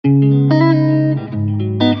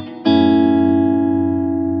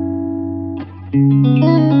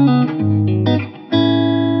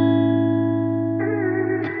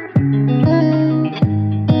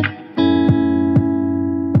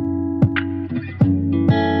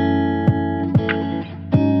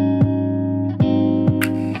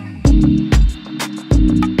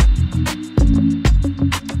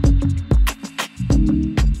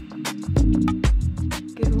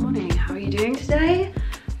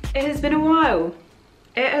It has been a while.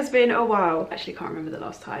 It has been a while. Actually can't remember the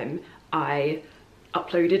last time I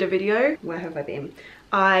uploaded a video. Where have I been?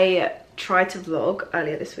 I tried to vlog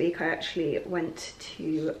earlier this week. I actually went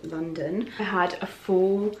to London. I had a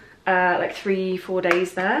full like 3-4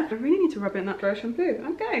 days there. I really need to rub in that dry shampoo.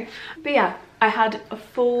 Okay. But yeah, I had a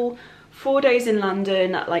full 4 days in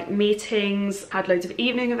London, like meetings, had loads of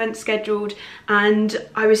evening events scheduled, and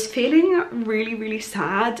I was feeling really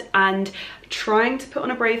sad and trying to put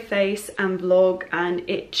on a brave face and vlog, and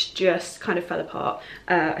it just kind of fell apart.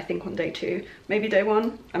 I think on day 2, maybe day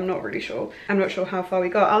 1, I'm not really sure. I'm not sure how far we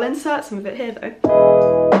got. I'll insert some of it here though.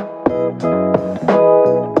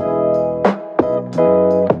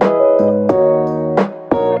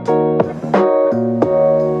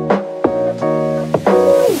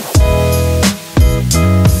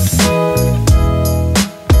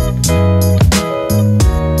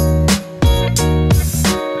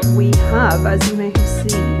 As you may have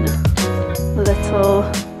seen, a little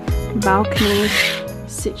balcony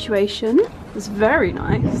situation. It's very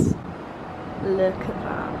nice. Look at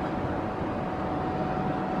that.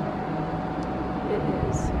 It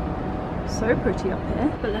is so pretty up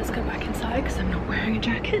here. But let's go back inside because I'm not wearing a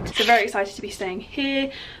jacket. So very excited to be staying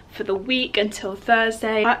here for the week until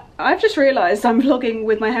Thursday. I've just realised I'm vlogging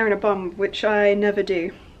with my hair in a bun, which I never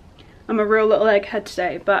do. I'm a real little egghead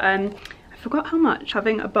today, but I forgot how much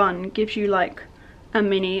having a bun gives you like a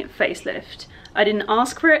mini facelift. I didn't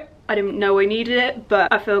ask for it, I didn't know I needed it,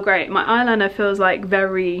 but I feel great. My eyeliner feels like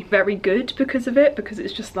very good because of it, because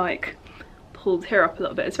it's just like pulled here up a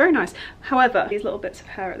little bit. It's very nice. However, these little bits of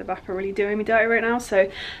hair at the back are really doing me dirty right now, so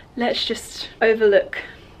let's just overlook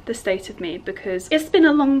the state of me because it's been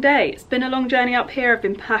a long day. It's been a long journey up here. I've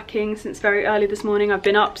been packing since very early this morning. I've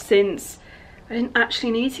been up since, I didn't actually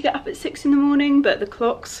need to get up at 6 in the morning, but the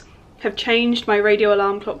clocks have changed. My radio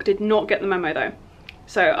alarm clock did not get the memo though.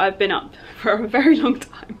 So I've been up for a very long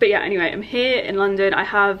time. But yeah, anyway, I'm here in London. I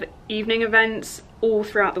have evening events all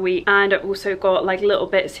throughout the week, and I've also got like little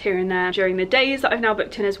bits here and there during the days that I've now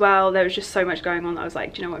booked in as well. There was just so much going on that I was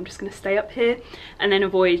like, do you know what, I'm just gonna stay up here and then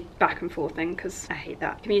avoid back and forthing because I hate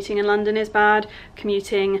that. Commuting in London is bad.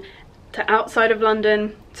 Commuting to outside of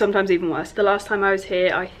London, sometimes even worse. The last time I was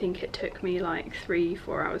here, I think it took me like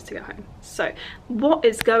 3-4 hours to get home. So what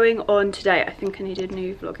is going on today? I think I needed a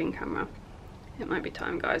new vlogging camera. It might be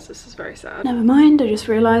time, guys. This is very sad. Never mind, I just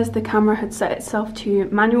realised the camera had set itself to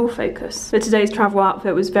manual focus. But today's travel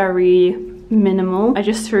outfit was very minimal. I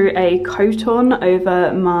just threw a coat on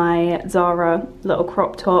over my Zara little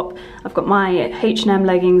crop top. I've got my H&M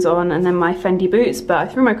leggings on and then my Fendi boots, but I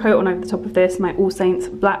threw my coat on over the top of this, my All Saints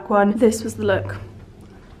black one. This was the look.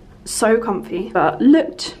 So comfy, but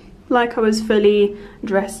looked like I was fully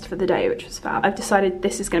dressed for the day, which was fab. I've decided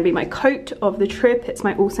this is going to be my coat of the trip. It's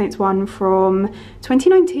my All Saints one from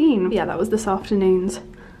 2019. Yeah, that was this afternoon's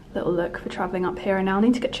little look for traveling up here, and now I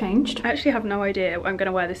need to get changed. I actually have no idea what I'm going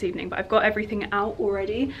to wear this evening, but I've got everything out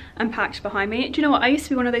already and packed behind me. Do you know what? I used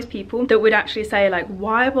to be one of those people that would actually say like,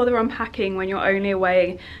 why bother unpacking when you're only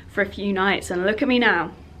away for a few nights? And look at me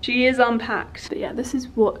now. She is unpacked. But yeah, this is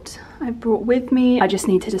what I brought with me. I just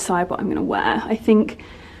need to decide what I'm going to wear. I think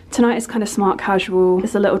tonight is kind of smart casual.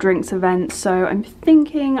 It's a little drinks event, so I'm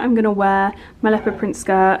thinking I'm gonna wear my leopard print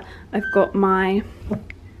skirt. I've got my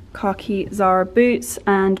khaki Zara boots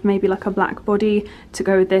and maybe like a black body to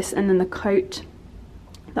go with this, and then the coat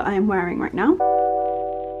that I am wearing right now.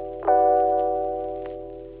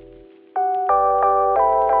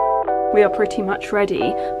 We are pretty much ready.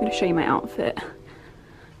 I'm gonna show you my outfit.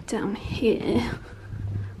 Down here,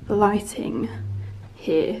 the lighting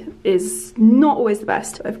here is not always the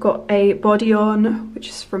best. I've got a body on, which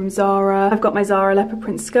is from Zara. I've got my Zara leopard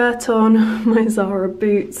print skirt on, my Zara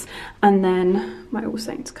boots, and then my All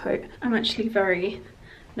Saints coat. I'm actually very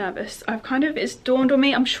nervous. It's dawned on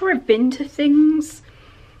me, I'm sure I've been to things.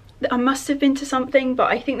 I must have been to something, but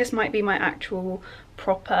I think this might be my actual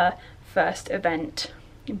proper first event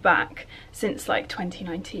back since like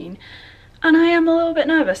 2019. And I am a little bit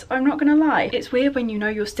nervous, I'm not gonna lie. It's weird when you know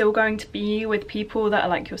you're still going to be with people that are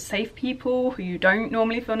like your safe people who you don't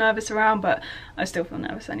normally feel nervous around, but I still feel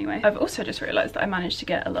nervous anyway. I've also just realised that I managed to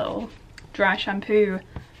get a little dry shampoo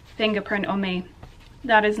fingerprint on me.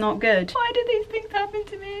 That is not good. Why did these things happen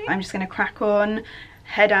to me? I'm just gonna crack on,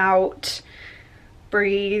 head out,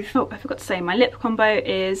 breathe. Oh, I forgot to say, my lip combo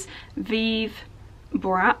is Vive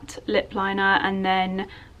Brat lip liner and then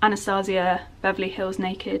Anastasia Beverly Hills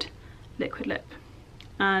Naked liquid lip,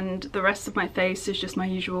 and the rest of my face is just my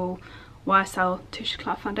usual YSL Touche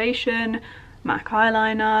Eclat foundation, MAC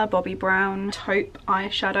eyeliner, Bobbi Brown taupe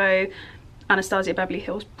eyeshadow, Anastasia Beverly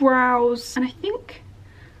Hills brows, and I think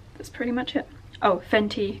that's pretty much it. Oh,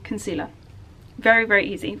 Fenty concealer. Very, very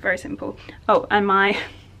easy, very simple. Oh, and my,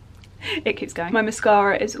 it keeps going. My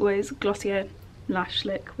mascara is always Glossier Lash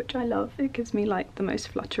Lick, which I love. It gives me like the most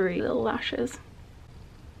fluttery little lashes.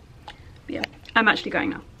 But yeah, I'm actually going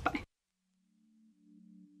now. Bye.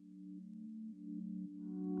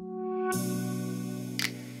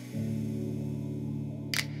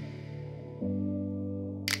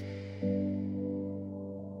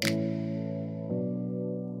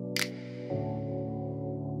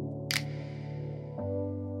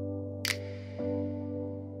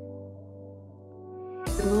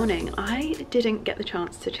 Good morning. I didn't get the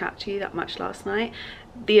chance to chat to you that much last night.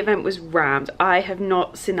 The event was rammed. I have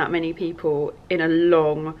not seen that many people in a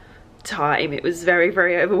long time. It was very,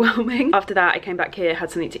 very overwhelming. After that, I came back here,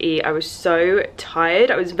 had something to eat. I was so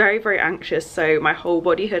tired. I was very, very anxious. So my whole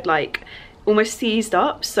body had like almost seized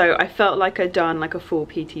up. So I felt like I'd done like a full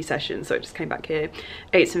PT session. So I just came back here,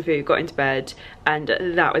 ate some food, got into bed, and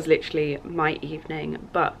that was literally my evening.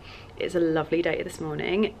 But it's a lovely day this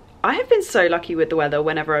morning. I have been so lucky with the weather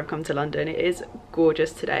whenever I've come to London. It is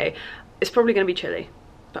gorgeous today. It's probably going to be chilly,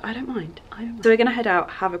 but I don't mind. So we're going to head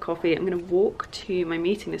out, have a coffee. I'm going to walk to my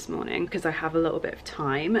meeting this morning because I have a little bit of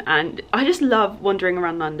time, and I just love wandering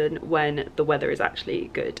around London when the weather is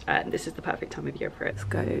actually good, and this is the perfect time of year for it. Let's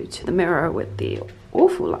go to the mirror with the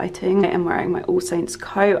awful lighting. I am wearing my All Saints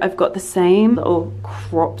coat. I've got the same little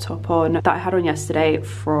crop top on that I had on yesterday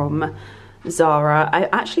from Zara. I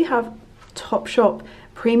actually have Topshop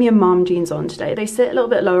premium mom jeans on today. They sit a little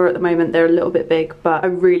bit lower at the moment. They're a little bit big, but I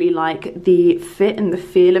really like the fit and the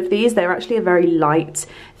feel of these. They're actually a very light,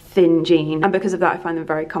 thin jean, and because of that I find them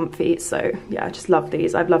very comfy. So yeah, I just love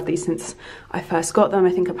these. I've loved these since I first got them.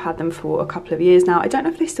 I think I've had them for a couple of years now. I don't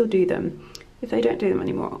know if they still do them. If they don't do them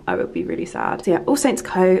anymore, I would be really sad. So yeah, All Saints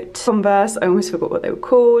coat, Converse, I almost forgot what they were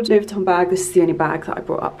called. Louis Vuitton bag. This is the only bag that I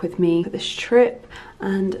brought up with me for this trip,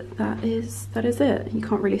 and that is it. You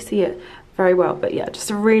can't really see it very well, but yeah, just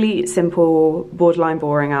a really simple, borderline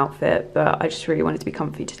boring outfit, but I just really wanted to be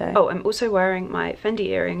comfy today. Oh, I'm also wearing my Fendi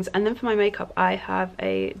earrings, and then for my makeup I have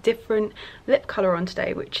a different lip colour on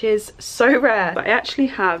today, which is so rare. But I actually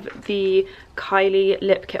have the Kylie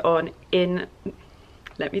lip kit on in,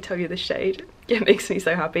 let me tell you the shade. It makes me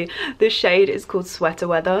so happy. The shade is called Sweater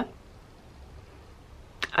Weather.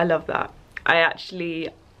 I love that. I actually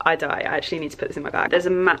need to put this in my bag. There's a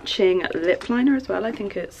matching lip liner as well. I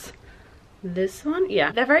think it's this one.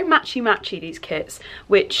 Yeah, they're very matchy these kits,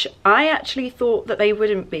 which I actually thought that they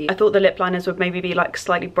wouldn't be. I thought the lip liners would maybe be like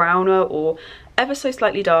slightly browner or ever so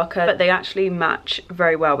slightly darker, but they actually match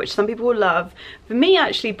very well, which some people will love. For me, I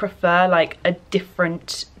actually prefer like a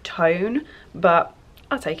different tone, but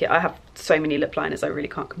I'll take it. I have so many lip liners, I really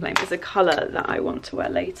can't complain. There's a colour that I want to wear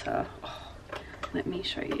later. Oh, let me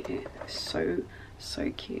show you. So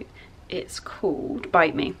cute. It's called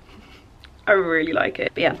Bite Me. I really like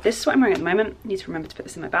it. But yeah, this is what I'm wearing at the moment. I need to remember to put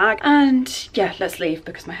this in my bag. And yeah, let's leave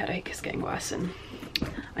because my headache is getting worse and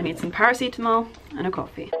I need some paracetamol and a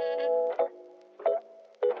coffee.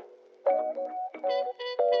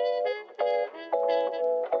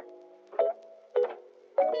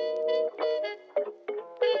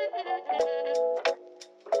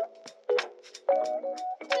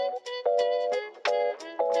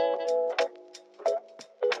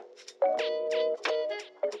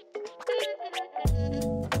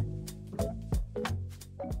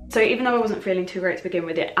 So even though I wasn't feeling too great to begin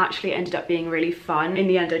with, it actually ended up being really fun. In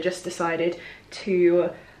the end, I just decided to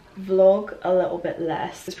vlog a little bit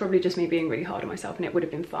less. It's probably just me being really hard on myself, and it would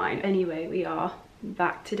have been fine. Anyway, we are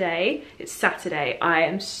back today. It's Saturday. I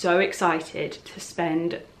am so excited to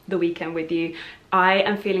spend the weekend with you. I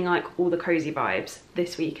am feeling like all the cozy vibes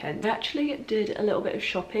this weekend. I actually did a little bit of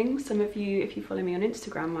shopping. Some of you, if you follow me on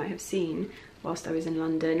Instagram, might have seen whilst I was in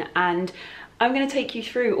London, and I'm going to take you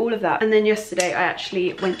through all of that. And then yesterday I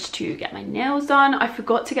actually went to get my nails done. I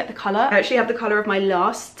forgot to get the colour. I actually have the colour of my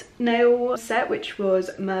last nail set, which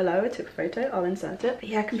was Merlot. I took a photo, I'll insert it. But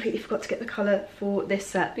yeah, I completely forgot to get the colour for this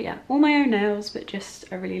set. But yeah, all my own nails, but just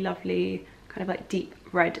a really lovely kind of like deep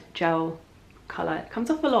red gel colour. It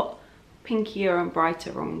comes off a lot pinkier and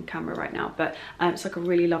brighter on camera right now, but it's like a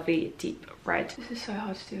really lovely deep red. This is so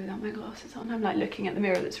hard to do without my glasses on. I'm like looking at the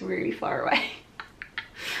mirror that's really far away.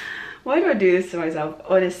 Why do I do this to myself?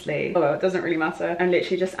 Honestly, well, it doesn't really matter. I'm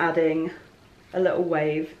literally just adding a little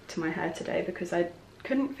wave to my hair today because I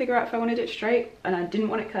couldn't figure out if I wanted it straight and I didn't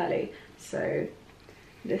want it curly. So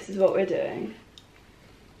this is what we're doing.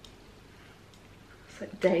 It's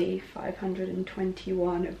like day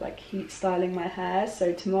 521 of like heat styling my hair.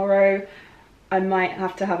 So tomorrow I might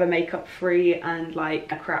have to have a makeup free and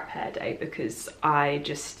like a crap hair day because I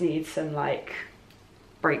just need some like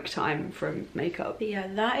break time from makeup. But yeah,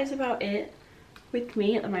 that is about it with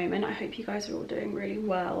me at the moment. I hope you guys are all doing really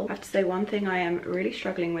well. I have to say, one thing I am really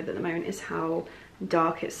struggling with at the moment is how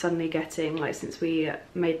dark it's suddenly getting, like since we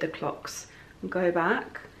made the clocks go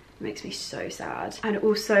back. It makes me so sad. And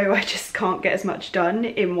also I just can't get as much done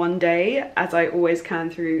in one day as I always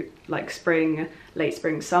can through like spring, late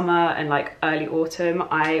spring, summer, and like early autumn.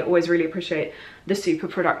 I always really appreciate the super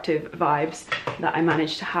productive vibes that I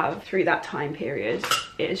managed to have through that time period.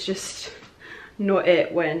 It is just not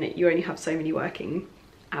it when you only have so many working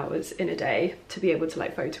hours in a day to be able to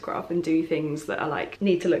like photograph and do things that are like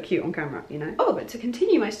need to look cute on camera, you know. Oh, but to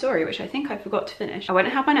continue my story, which I think I forgot to finish, I went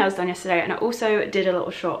and had my nails done yesterday, and I also did a little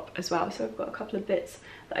shop as well, so I've got a couple of bits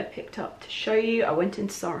that I picked up to show you. I went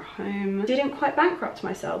into Zara Home, didn't quite bankrupt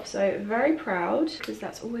myself, so very proud, because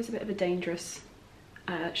that's always a bit of a dangerous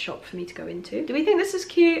shop for me to go into. Do we think this is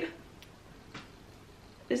cute?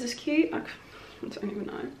 Is this cute? I don't even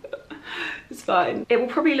know. It's fine. It will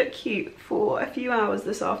probably look cute for a few hours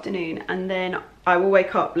this afternoon, and then I will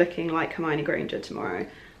wake up looking like Hermione Granger tomorrow.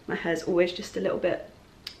 My hair's always just a little bit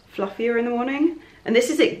fluffier in the morning, and this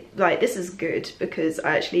is it. Like, this is good because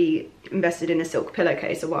I actually invested in a silk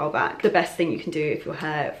pillowcase a while back. The best thing you can do if your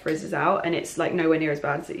hair frizzes out, and it's like nowhere near as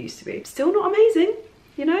bad as it used to be. Still not amazing,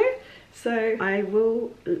 you know? So I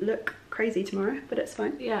will look crazy tomorrow, but it's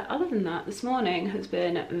fine. Yeah, other than that, this morning has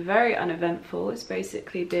been very uneventful. It's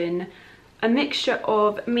basically been a mixture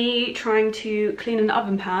of me trying to clean an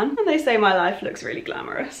oven pan, and they say my life looks really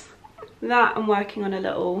glamorous. That, I'm working on a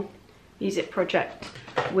little music project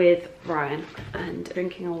with Ryan and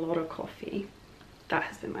drinking a lot of coffee. That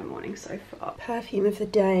has been my morning so far. Perfume of the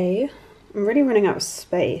day. I'm really running out of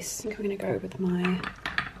space. I think I'm gonna go with my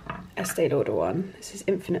Estee Lauder one. This is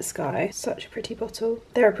Infinite Sky. Such a pretty bottle.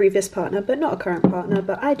 They're a previous partner, but not a current partner,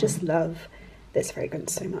 but I just love this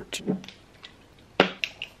fragrance so much.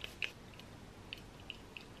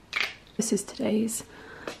 This is today's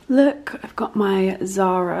look. I've got my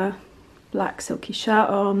Zara black silky shirt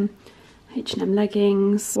on, H&M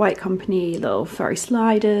leggings, White Company little furry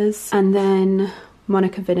sliders, and then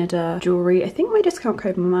Monica Vinader jewellery. I think my discount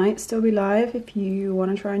code might still be live if you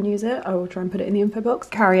want to try and use it. I will try and put it in the info box.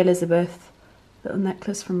 Carrie Elizabeth little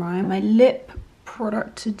necklace from Ryan. My lip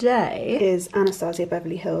product today is Anastasia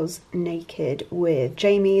Beverly Hills Naked with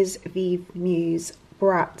Jamie's Vive Muse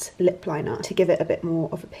Brat lip liner to give it a bit more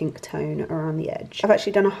of a pink tone around the edge. I've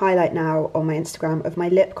actually done a highlight now on my Instagram of my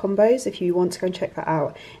lip combos. If you want to go and check that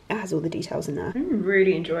out, it has all the details in there. I'm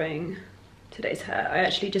really enjoying today's hair. I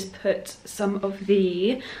actually just put some of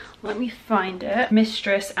the, let me find it,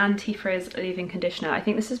 Mistress Anti-Frizz Leave-In Conditioner. I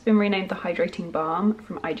think this has been renamed the Hydrating Balm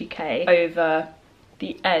from IGK, over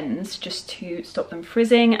the ends just to stop them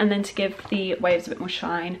frizzing, and then to give the waves a bit more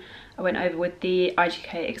shine, I went over with the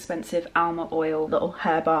IGK Expensive Alma Oil little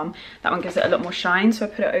hair balm. That one gives it a lot more shine, so I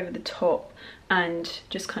put it over the top and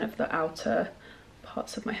just kind of the outer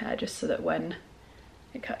parts of my hair, just so that when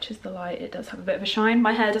it catches the light it does have a bit of a shine.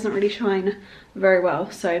 My hair doesn't really shine very well,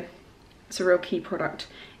 so it's a real key product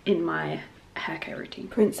in my hair care routine.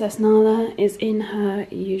 Princess Nala is in her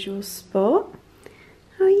usual spot.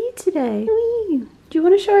 How are you today? How are you? Do you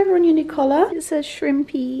want to show everyone your new collar? It says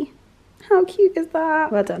Shrimpy. How cute is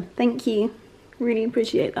that? Well done. Thank you. Really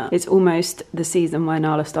appreciate that. It's almost the season where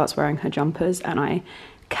Nala starts wearing her jumpers, and I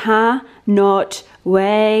cannot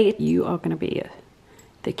wait. You are going to be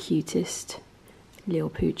the cutest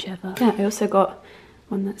little pooch ever. Yeah, I also got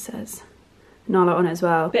one that says Nala on as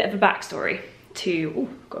well. Bit of a backstory to, oh,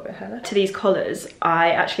 got a bit of hair there, to these collars.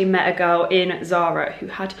 I actually met a girl in Zara who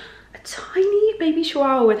had a tiny baby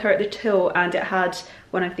chihuahua with her at the till, and it had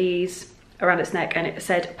one of these around its neck and it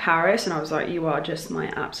said Paris, and I was like, you are just my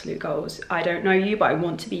absolute goals. I don't know you, but I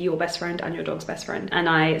want to be your best friend and your dog's best friend. And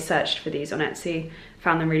I searched for these on Etsy,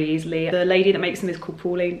 found them really easily. The lady that makes them is called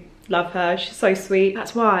Pauline. Love her, she's so sweet.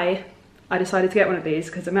 That's why I decided to get one of these,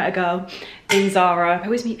 because I met a girl in Zara. I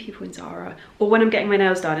always meet people in Zara, or when I'm getting my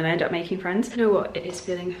nails done and I end up making friends. You know what, it is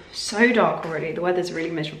feeling so dark already. The weather's really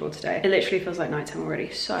miserable today. It literally feels like nighttime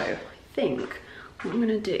already. So I think what I'm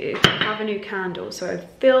gonna do, I have a new candle. So I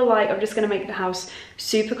feel like I'm just gonna make the house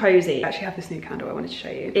super cozy. I actually have this new candle I wanted to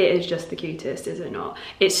show you. It is just the cutest, is it not?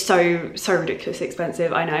 It's so ridiculously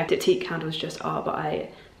expensive, I know. Diptyque candles just are, but I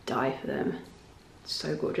die for them.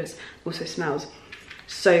 So gorgeous. Also smells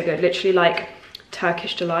so good, literally like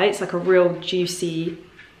Turkish delight. It's like a real juicy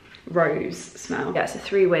rose smell. Yeah, it's a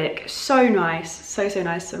 3-wick, so nice, so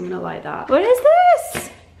nice. So I'm gonna light that. What is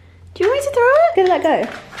this? Do you want me to throw it? Gonna let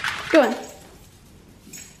go. Go on.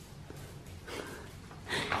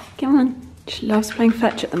 Come on. She loves playing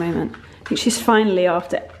fetch at the moment. I think she's finally,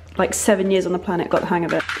 after like 7 years on the planet, got the hang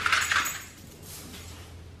of it.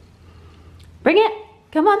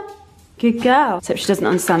 Come on. Good girl. Except she doesn't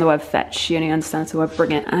understand the word fetch. She only understands the word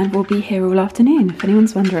bring it. And we'll be here all afternoon, if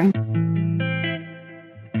anyone's wondering.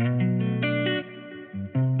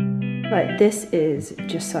 Right, this is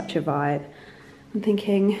just such a vibe. I'm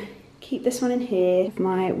thinking, keep this one in here.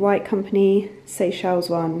 My White Company Seychelles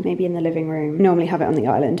one, maybe in the living room. I normally have it on the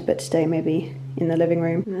island, but today maybe in the living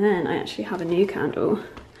room. And then I actually have a new candle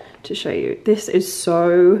to show you. This is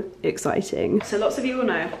so exciting. So lots of you will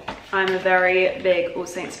know I'm a very big All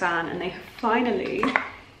Saints fan, and they have finally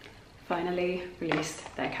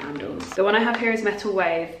released their candles. The one I have here is Metal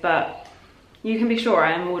Wave, but you can be sure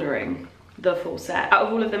I am ordering the full set. Out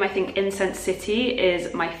of all of them, I think Incense City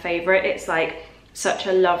is my favorite. It's like such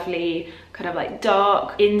a lovely kind of like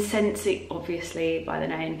dark incensey, obviously by the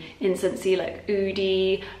name, incensey, like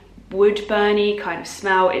oody, wood burny kind of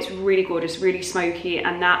smell. It's really gorgeous, really smoky,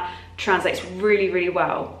 and that translates really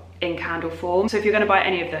well in candle form. So if you're going to buy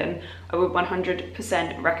any of them, I would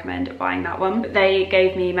 100% recommend buying that one. But they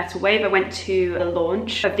gave me Metal Wave. I went to the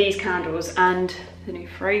launch of these candles and the new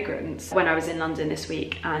fragrance when I was in London this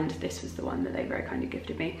week, and this was the one that they very kindly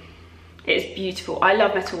gifted me. It is beautiful. I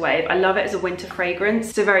love Metal Wave. I love it as a winter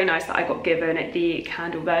fragrance. So very nice that I got given the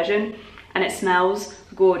candle version, and it smells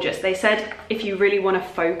gorgeous. They said if you really want to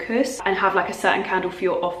focus and have like a certain candle for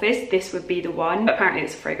your office, this would be the one. But apparently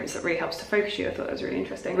it's a fragrance that really helps to focus you. I thought that was really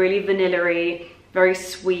interesting. Really vanilla-y, very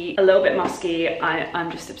sweet, a little bit musky.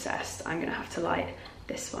 I'm just obsessed. I'm gonna have to light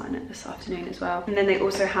this one this afternoon as well. And then they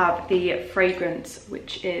also have the fragrance,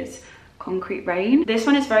 which is Concrete Rain. This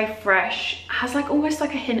one is very fresh, has like almost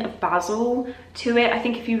like a hint of basil to it. I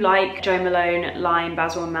think if you like Jo Malone, lime,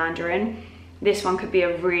 basil and mandarin, this one could be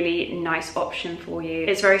a really nice option for you.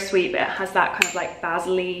 It's very sweet, but it has that kind of like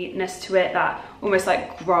basil-ness to it, that almost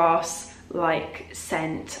like grass like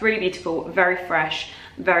scent. Really beautiful, very fresh.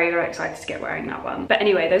 Very excited to get wearing that one. But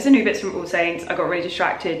anyway, those are new bits from All Saints. I got really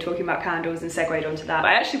distracted talking about candles and segued onto that. But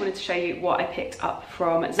I actually wanted to show you what I picked up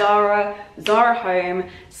from Zara Home,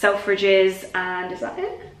 Selfridges, and is that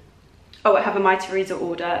it? Oh, I have a My Theresa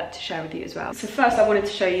order to share with you as well. So first I wanted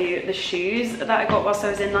to show you the shoes that I got whilst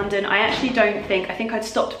I was in London. I think I'd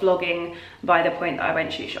stopped vlogging by the point that I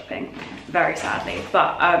went shoe shopping, very sadly.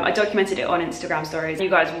 But I documented it on Instagram stories.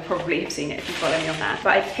 You guys will probably have seen it if you follow me on that.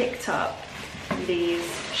 But I picked up these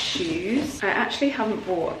shoes. I actually haven't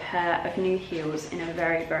bought a pair of new heels in a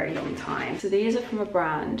very long time. So these are from a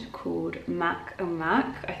brand called Mac &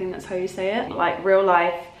 Mac. I think that's how you say it. Like real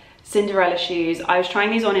life Cinderella shoes. I was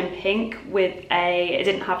trying these on in pink with it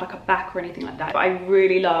didn't have like a back or anything like that, but I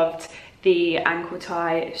really loved the ankle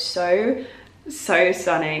tie. So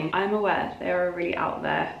stunning. I'm aware they are a really out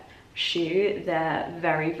there shoe. They're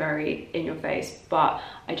very in your face, but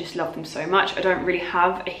I just love them so much. I don't really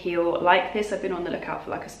have a heel like this. I've been on the lookout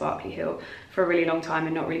for like a sparkly heel for a really long time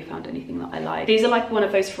and not really found anything that I like. These are like one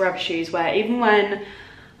of those forever shoes where even when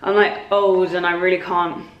I'm like old and I really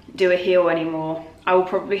can't do a heel anymore, I will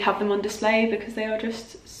probably have them on display because they are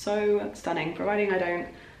just so stunning, providing I don't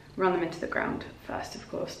run them into the ground first, of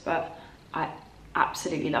course. But I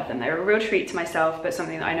absolutely love them. They're a real treat to myself, but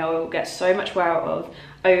something that I know I will get so much wear out of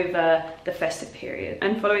over the festive period.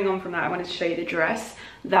 And following on from that, I wanted to show you the dress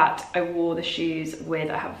that I wore the shoes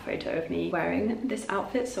with. I have a photo of me wearing this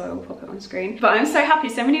outfit, so I will pop it on screen. But I'm so happy.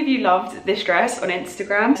 So many of you loved this dress on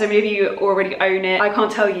Instagram. So many of you already own it. I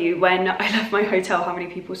can't tell you, when I left my hotel, how many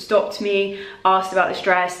people stopped me, asked about this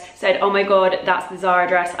dress, said, oh my God, that's the Zara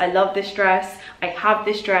dress. I love this dress. I have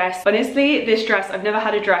this dress. Honestly, this dress, I've never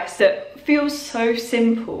had a dress that feels so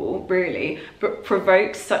simple, really, but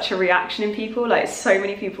provokes such a reaction in people. Like, so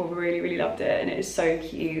many people really loved it, and it is so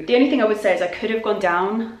cute. The only thing I would say is I could have gone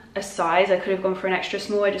down a size. I could have gone for an extra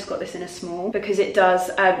small. I just got this in a small because it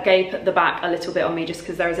does gape at the back a little bit on me, just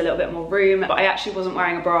because there is a little bit more room. But I actually wasn't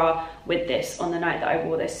wearing a bra with this on the night that I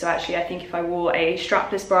wore this, so actually I think if I wore a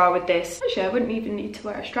strapless bra with this, actually I wouldn't even need to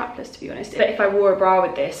wear a strapless, to be honest, but if I wore a bra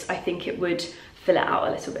with this, I think it would fill it out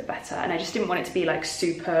a little bit better. And I just didn't want it to be like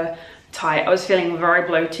super tight. I was feeling very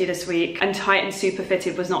bloaty this week, and tight and super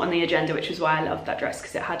fitted was not on the agenda, which is why I loved that dress,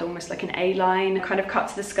 because it had almost like an A-line kind of cut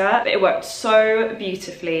to the skirt. But it worked so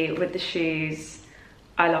beautifully with the shoes.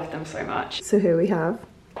 I love them so much. So here we have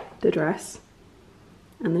the dress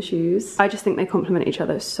and the shoes. I just think they complement each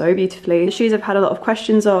other so beautifully. The shoes I've had a lot of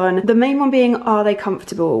questions on. The main one being, are they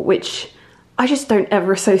comfortable? Which I just don't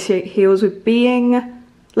ever associate heels with being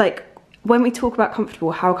like, when we talk about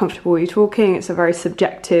comfortable, how comfortable are you talking? It's a very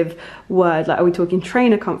subjective word. Like, are we talking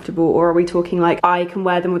trainer comfortable, or are we talking like I can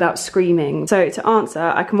wear them without screaming? So to answer,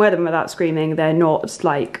 I can wear them without screaming. They're not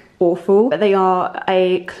like awful, but they are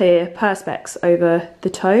a clear perspex over the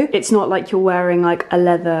toe. It's not like you're wearing like a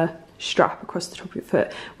leather strap across the top of your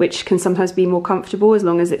foot, which can sometimes be more comfortable as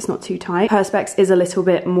long as it's not too tight. Perspex is a little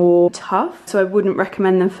bit more tough, so I wouldn't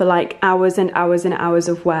recommend them for like hours and hours and hours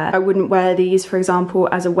of wear. I wouldn't wear these, for example,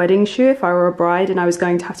 as a wedding shoe if I were a bride and I was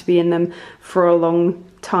going to have to be in them for a long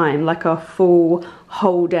time, like a full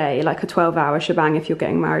whole day, like a 12-hour shebang if you're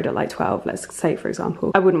getting married at like 12, let's say, for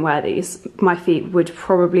example. I wouldn't wear these. My feet would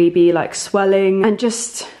probably be like swelling and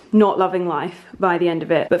just not loving life by the end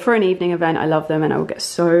of it. But for an evening event, I love them and I will get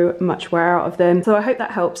so much wear out of them. So I hope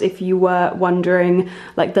that helps if you were wondering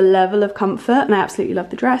like the level of comfort. And I absolutely love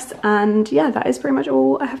the dress. And yeah, that is pretty much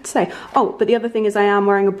all I have to say. Oh, but the other thing is I am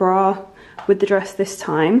wearing a bra with the dress this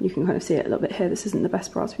time. You can kind of see it a little bit here. This isn't the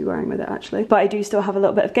best bra to be wearing with it actually, but I do still have a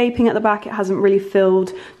little bit of gaping at the back. It hasn't really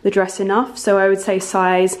filled the dress enough, so I would say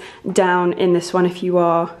size down in this one if you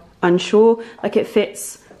are unsure. Like, it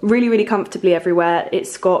fits really comfortably everywhere.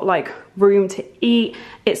 It's got like room to eat.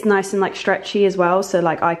 It's nice and like stretchy as well, so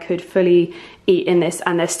like I could fully eat in this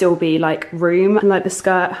and there still be like room, and like the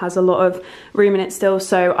skirt has a lot of room in it still,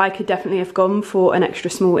 so I could definitely have gone for an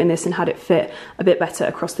extra small in this and had it fit a bit better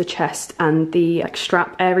across the chest and the like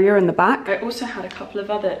strap area in the back. I also had a couple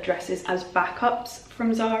of other dresses as backups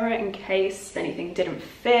from Zara in case anything didn't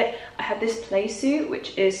fit. I had this play suit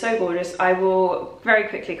which is so gorgeous. I will very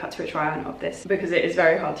quickly cut to a try on of this because it is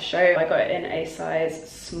very hard to show. I got it in a size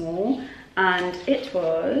small and it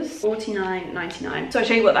was $49.99. So I'll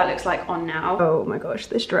show you what that looks like on now. Oh my gosh,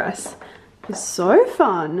 this dress is so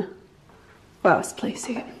fun. Well, it's a play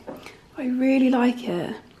suit. I really like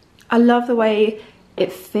it. I love the way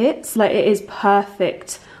it fits. Like, it is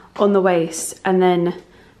perfect on the waist, and then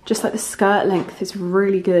just like the skirt length is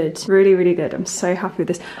really good. Really good. I'm so happy with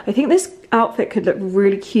this. I think this outfit could look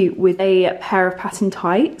really cute with a pair of pattern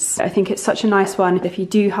tights. I think it's such a nice one if you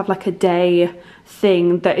do have like a day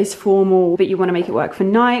thing that is formal but you want to make it work for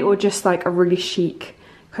night, or just like a really chic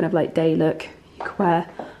kind of like day look. You could wear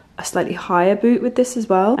a slightly higher boot with this as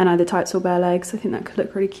well, and either tights or bare legs. I think that could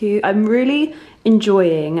look really cute. I'm really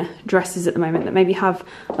enjoying dresses at the moment that maybe have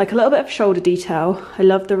like a little bit of shoulder detail. I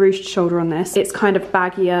love the ruched shoulder on this. It's kind of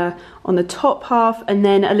baggier on the top half and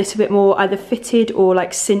then a little bit more either fitted or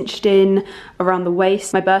like cinched in around the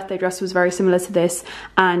waist. My birthday dress was very similar to this,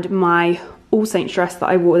 and my All Saints dress that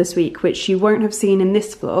I wore this week, which you won't have seen in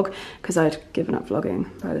this vlog because I'd given up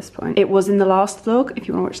vlogging by this point. It was in the last vlog if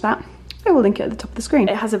you want to watch that. I will link it at the top of the screen.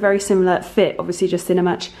 It has a very similar fit, obviously just in a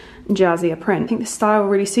much jazzier print. I think this style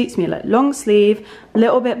really suits me. Like, long sleeve, a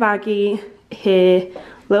little bit baggy here,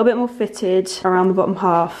 a little bit more fitted around the bottom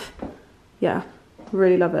half. Yeah,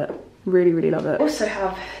 really love it. Really love it. I also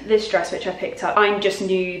have this dress which I picked up. I just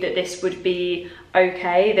knew that this would be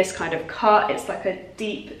okay, this kind of cut. It's like a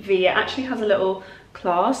deep V. It actually has a little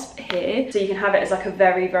clasp here, so you can have it as like a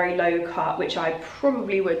very low cut, which I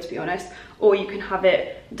probably would, to be honest, or you can have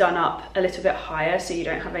it done up a little bit higher so you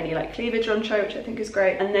don't have any like cleavage on show, which I think is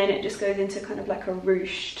great. And then it just goes into kind of like a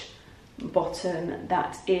ruched bottom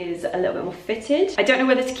that is a little bit more fitted. I don't know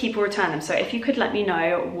whether to keep or return them, so if you could let me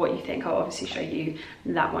know what you think. I'll obviously show you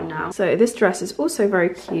that one now. So this dress is also very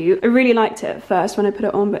cute. I really liked it at first when I put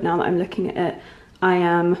it on, but now that I'm looking at it, I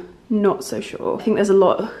am not so sure. I think there's a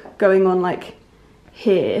lot going on like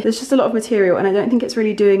here. There's just a lot of material and I don't think it's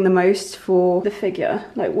really doing the most for the figure.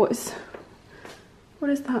 Like, what is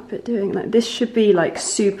that bit doing? Like, this should be like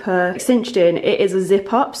super cinched in. It is a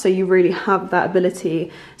zip up, so you really have that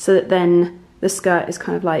ability so that then the skirt is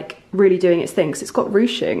kind of like really doing its thing. So it's got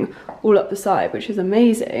ruching all up the side, which is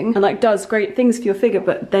amazing and like does great things for your figure,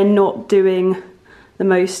 but they're not doing the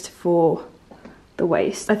most for the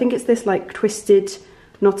waist. I think it's this like twisted,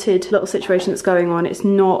 knotted little situation that's going on. It's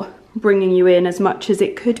not bringing you in as much as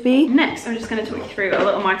it could be. Next, I'm just going to talk you through a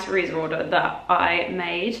little My Theresa order that I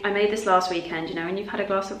made. I made this last weekend. You know, when you've had a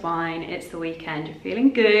glass of wine, it's the weekend, you're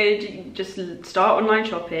feeling good, you just start online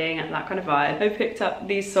shopping, that kind of vibe. I picked up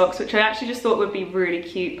these socks, which I actually just thought would be really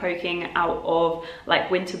cute poking out of like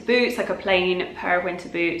winter boots, like a plain pair of winter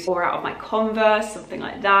boots, or out of my Converse, something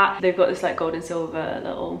like that. They've got this like gold and silver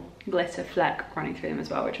little glitter fleck running through them as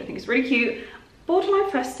well, which I think is really cute. Borderline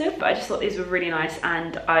festive, but I just thought these were really nice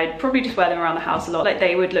and I'd probably just wear them around the house a lot. Like,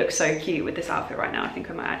 they would look so cute with this outfit right now. I think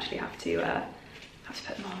I might actually have to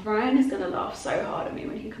put them on. Ryan is gonna laugh so hard at me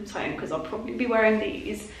when he comes home because I'll probably be wearing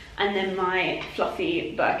these and then my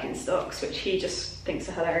fluffy Birkenstocks, which he just thinks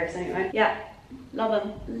are hilarious anyway. Yeah, love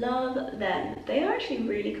them, love them. They are actually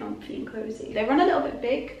really comfy and cozy. They run a little bit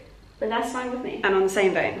big, but that's fine with me. And on the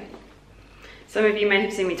same vein, some of you may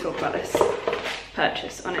have seen me talk about this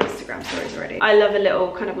purchase on Instagram stories already. I love a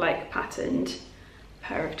little kind of like patterned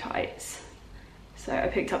pair of tights. So I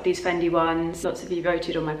picked up these Fendi ones. Lots of you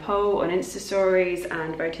voted on my poll on Insta stories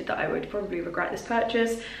and voted that I would probably regret this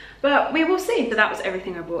purchase, but we will see. So that was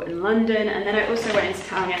everything I bought in London. And then I also went into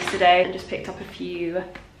town yesterday and just picked up a few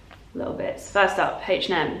little bits. First up,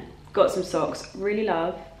 H&M. Got some socks. Really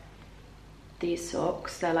love these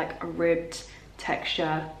socks. They're like a ribbed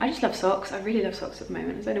texture. I just love socks. I really love socks at the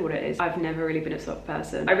moment. I don't know what it is. I've never really been a sock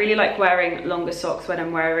person. I really like wearing longer socks when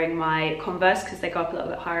I'm wearing my Converse because they go up a little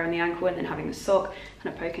bit higher on the ankle, and then having the sock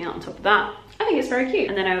kind of poking out on top of that. I think it's very cute.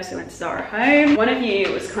 And then I also went to Zara Home. One of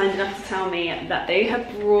you was kind enough to tell me that they have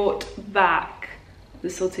brought back the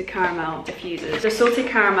salted caramel diffusers. The salted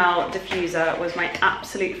caramel diffuser was my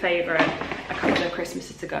absolute favorite a couple of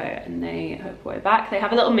Christmases ago, and they have brought it back. They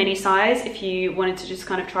have a little mini size if you wanted to just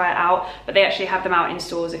kind of try it out, but they actually have them out in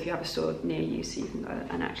stores if you have a store near you, so you can go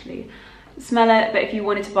and actually smell it. But if you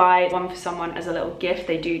wanted to buy one for someone as a little gift,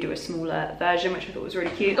 they do a smaller version, which I thought was really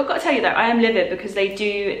cute. I've got to tell you though, I am livid because they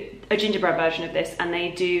do a gingerbread version of this, and they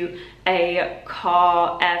do a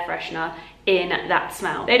car air freshener in that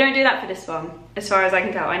smell. They don't do that for this one, as far as I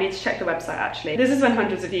can tell. I need to check the website actually. This is when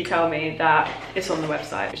hundreds of you tell me that it's on the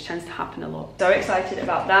website, which tends to happen a lot. So excited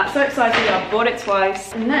about that. So excited, I've bought it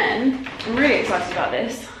twice. And then I'm really excited about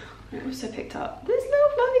this. I also picked up this little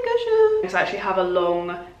fluffy cushion. I actually have a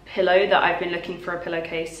long pillow that I've been looking for a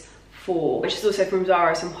pillowcase for, which is also from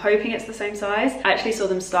Zara, so I'm hoping it's the same size. I actually saw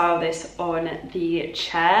them style this on the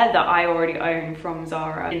chair that I already own from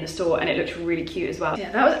Zara in the store, and it looked really cute as well.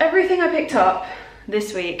 Yeah, that was everything I picked up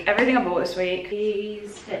this week, everything I bought this week.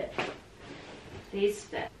 These fit. These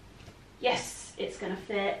fit. Yes, it's gonna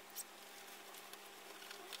fit.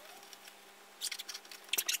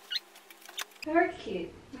 Very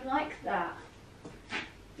cute. I like that.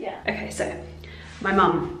 Yeah. Okay, so my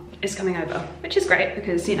mum is coming over, which is great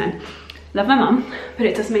because, you know, love my mum, but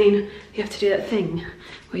it does mean you have to do that thing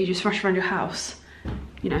where you just rush around your house,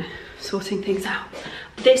 you know, sorting things out.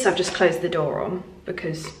 This I've just closed the door on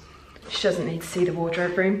because she doesn't need to see the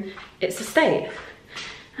wardrobe room. It's a state.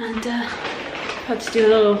 And I've had to do a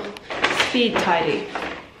little speed tidy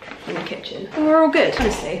in the kitchen. And we're all good,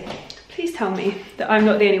 honestly. Please tell me that I'm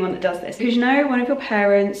not the only one that does this. Because you know, one of your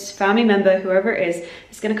parents, family member, whoever it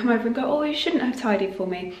is gonna come over and go, oh, you shouldn't have tidied for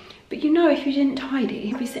me. But you know, if you didn't tidy,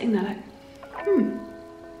 you'd be sitting there like, hmm.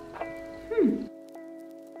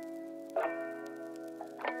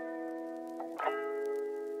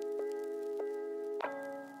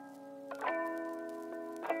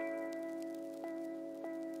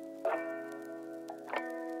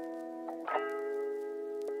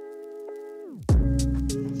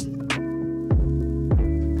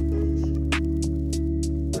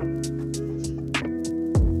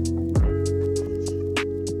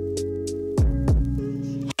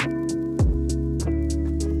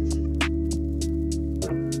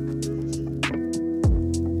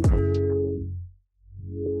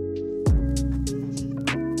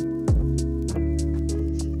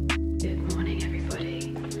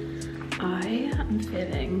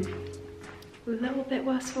 A little bit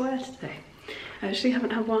worse for wear today. I actually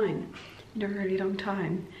haven't had wine in a really long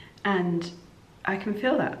time, and I can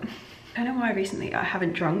feel that. I don't know why recently I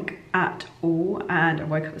haven't drunk at all, and I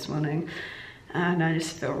woke up this morning and I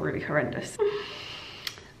just feel really horrendous.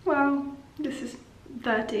 Well, this is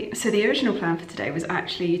dirty. So the original plan for today was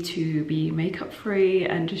actually to be makeup free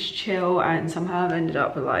and just chill, and somehow I've ended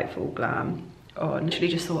up with like full glam on. Actually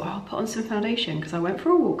just thought, oh, I'll put on some foundation because I went for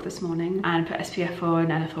a walk this morning and put SPF on,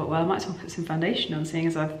 and I thought, well, I might as well put some foundation on seeing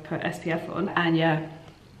as I've put SPF on. And yeah,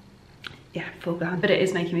 full glam. But it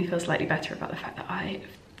is making me feel slightly better about the fact that I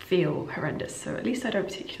feel horrendous, so at least I don't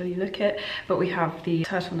particularly look it. But we have the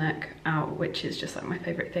turtleneck out, which is just like my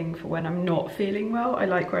favorite thing for when I'm not feeling well. I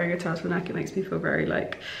like wearing a turtleneck, it makes me feel very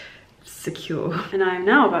like secure. And I'm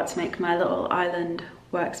now about to make my little island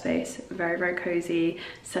workspace very, very cozy,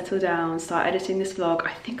 settle down, start editing this vlog.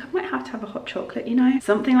 I think I might have to have a hot chocolate, you know,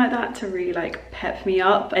 something like that to really like pep me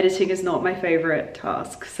up. Editing is not my favorite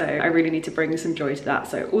task, so I really need to bring some joy to that.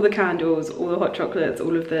 So all the candles, all the hot chocolates,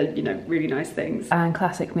 all of the, you know, really nice things. And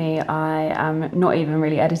classic me, I am not even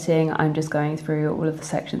really editing, I'm just going through all of the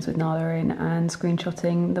sections with Nala in and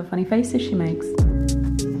screenshotting the funny faces she makes.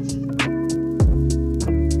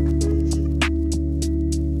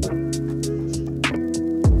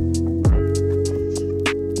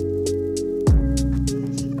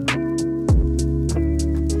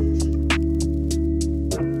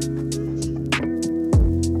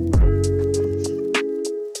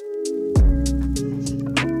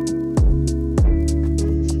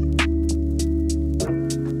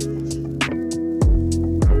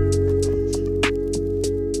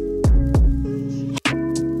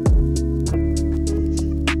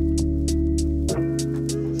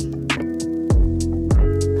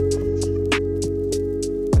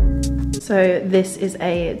 So this is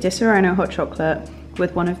a Di Serono hot chocolate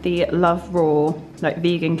with one of the Love Raw, like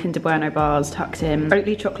vegan Kinder Bueno bars tucked in.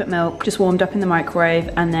 Oatly chocolate milk, just warmed up in the microwave,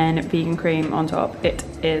 and then vegan cream on top. It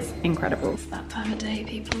is incredible. It's that time of day,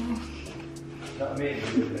 people.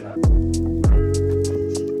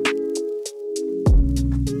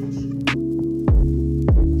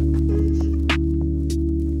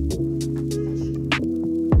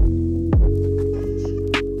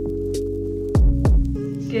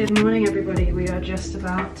 Good morning, everybody. We are just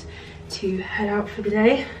about to head out for the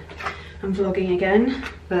day. I'm vlogging again,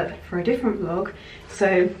 but for a different vlog.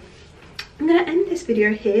 So I'm gonna end this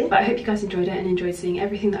video here, but I hope you guys enjoyed it and enjoyed seeing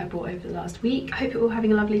everything that I bought over the last week. I hope you're all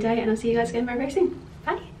having a lovely day, and I'll see you guys again very, very soon.